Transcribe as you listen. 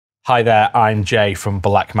Hi there, I'm Jay from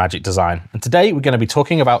Blackmagic Design, and today we're going to be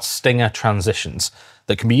talking about stinger transitions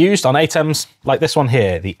that can be used on ATEMs like this one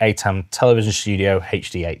here, the ATEM Television Studio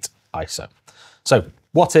HD8 ISO. So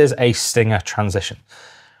what is a stinger transition?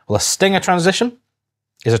 Well, a stinger transition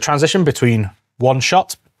is a transition between one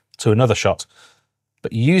shot to another shot,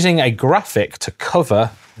 but using a graphic to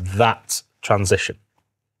cover that transition.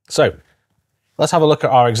 So let's have a look at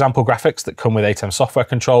our example graphics that come with ATEM software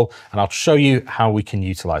control, and I'll show you how we can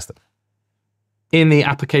utilize them. In the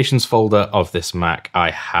applications folder of this Mac, I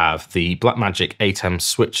have the Blackmagic ATEM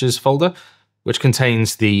Switchers folder, which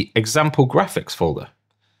contains the example graphics folder.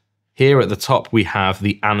 Here at the top, we have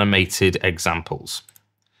the animated examples.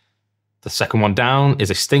 The second one down is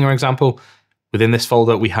a stinger example. Within this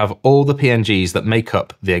folder, we have all the PNGs that make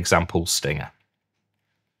up the example stinger.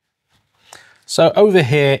 So over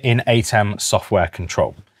here in ATEM software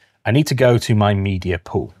control, I need to go to my media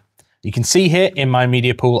pool. You can see here in my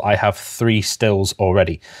media pool, I have 3 stills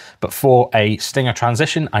already, but for a stinger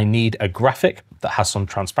transition, I need a graphic that has some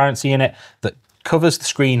transparency in it that covers the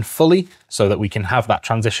screen fully so that we can have that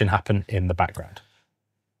transition happen in the background.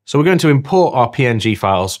 So we're going to import our PNG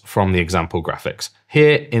files from the example graphics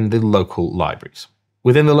here in the local libraries.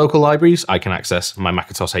 Within the local libraries, I can access my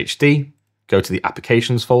Macintosh HD, go to the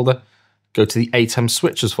applications folder, go to the ATEM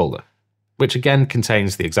Switchers folder, which again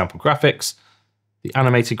contains the example graphics, the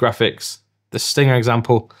animated graphics, the stinger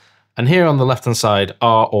example, and here on the left-hand side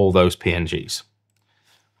are all those PNGs.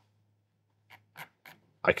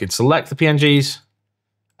 I can select the PNGs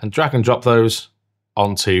and drag and drop those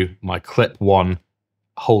onto my clip 1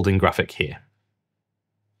 holding graphic here.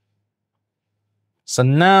 So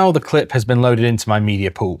now the clip has been loaded into my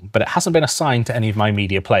media pool, but it hasn't been assigned to any of my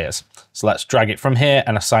media players. So let's drag it from here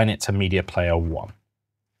and assign it to media player 1.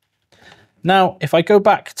 Now, if I go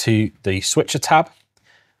back to the switcher tab,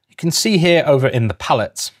 you can see here over in the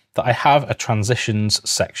palettes that I have a transitions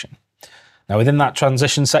section. Now within that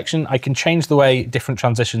transition section, I can change the way different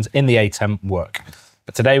transitions in the ATEM work.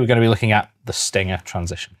 But today we're going to be looking at the stinger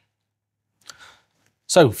transition.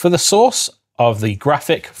 So for the source of the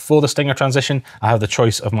graphic for the stinger transition, I have the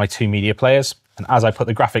choice of my 2 media players. And as I put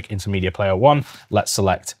the graphic into media player 1, let's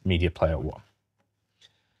select media player 1.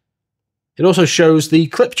 It also shows the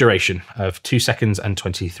clip duration of 2 seconds and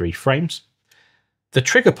 23 frames. The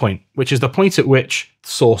trigger point, which is the point at which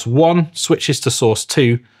source 1 switches to source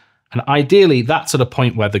 2, and ideally that's at a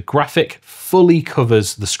point where the graphic fully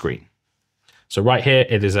covers the screen. So right here,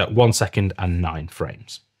 it is at 1 second and 9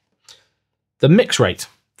 frames. The mix rate,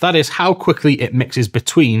 that is how quickly it mixes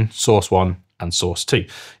between source 1 and source 2.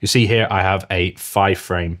 You see here I have a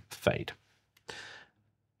 5-frame fade.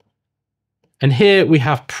 And here we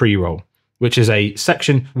have PreRoll, which is a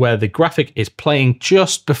section where the graphic is playing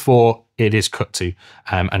just before it is cut to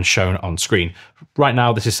and shown on screen. Right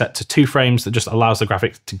now this is set to 2 frames that just allows the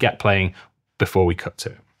graphic to get playing before we cut to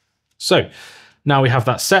it. So now we have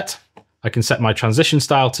that set. I can set my transition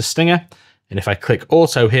style to stinger, and if I click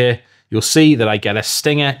auto here, you'll see that I get a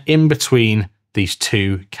stinger in between these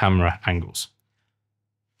 2 camera angles.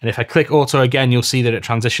 And if I click auto again, you'll see that it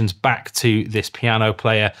transitions back to this piano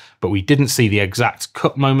player, but we didn't see the exact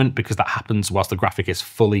cut moment because that happens whilst the graphic is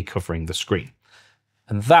fully covering the screen.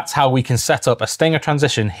 And that's how we can set up a stinger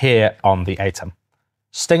transition here on the ATEM.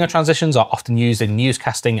 Stinger transitions are often used in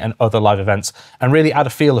newscasting and other live events and really add a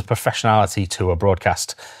feel of professionality to a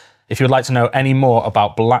broadcast. If you would like to know any more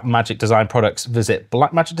about Blackmagic Design products, visit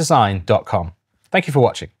blackmagicdesign.com. Thank you for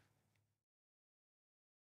watching.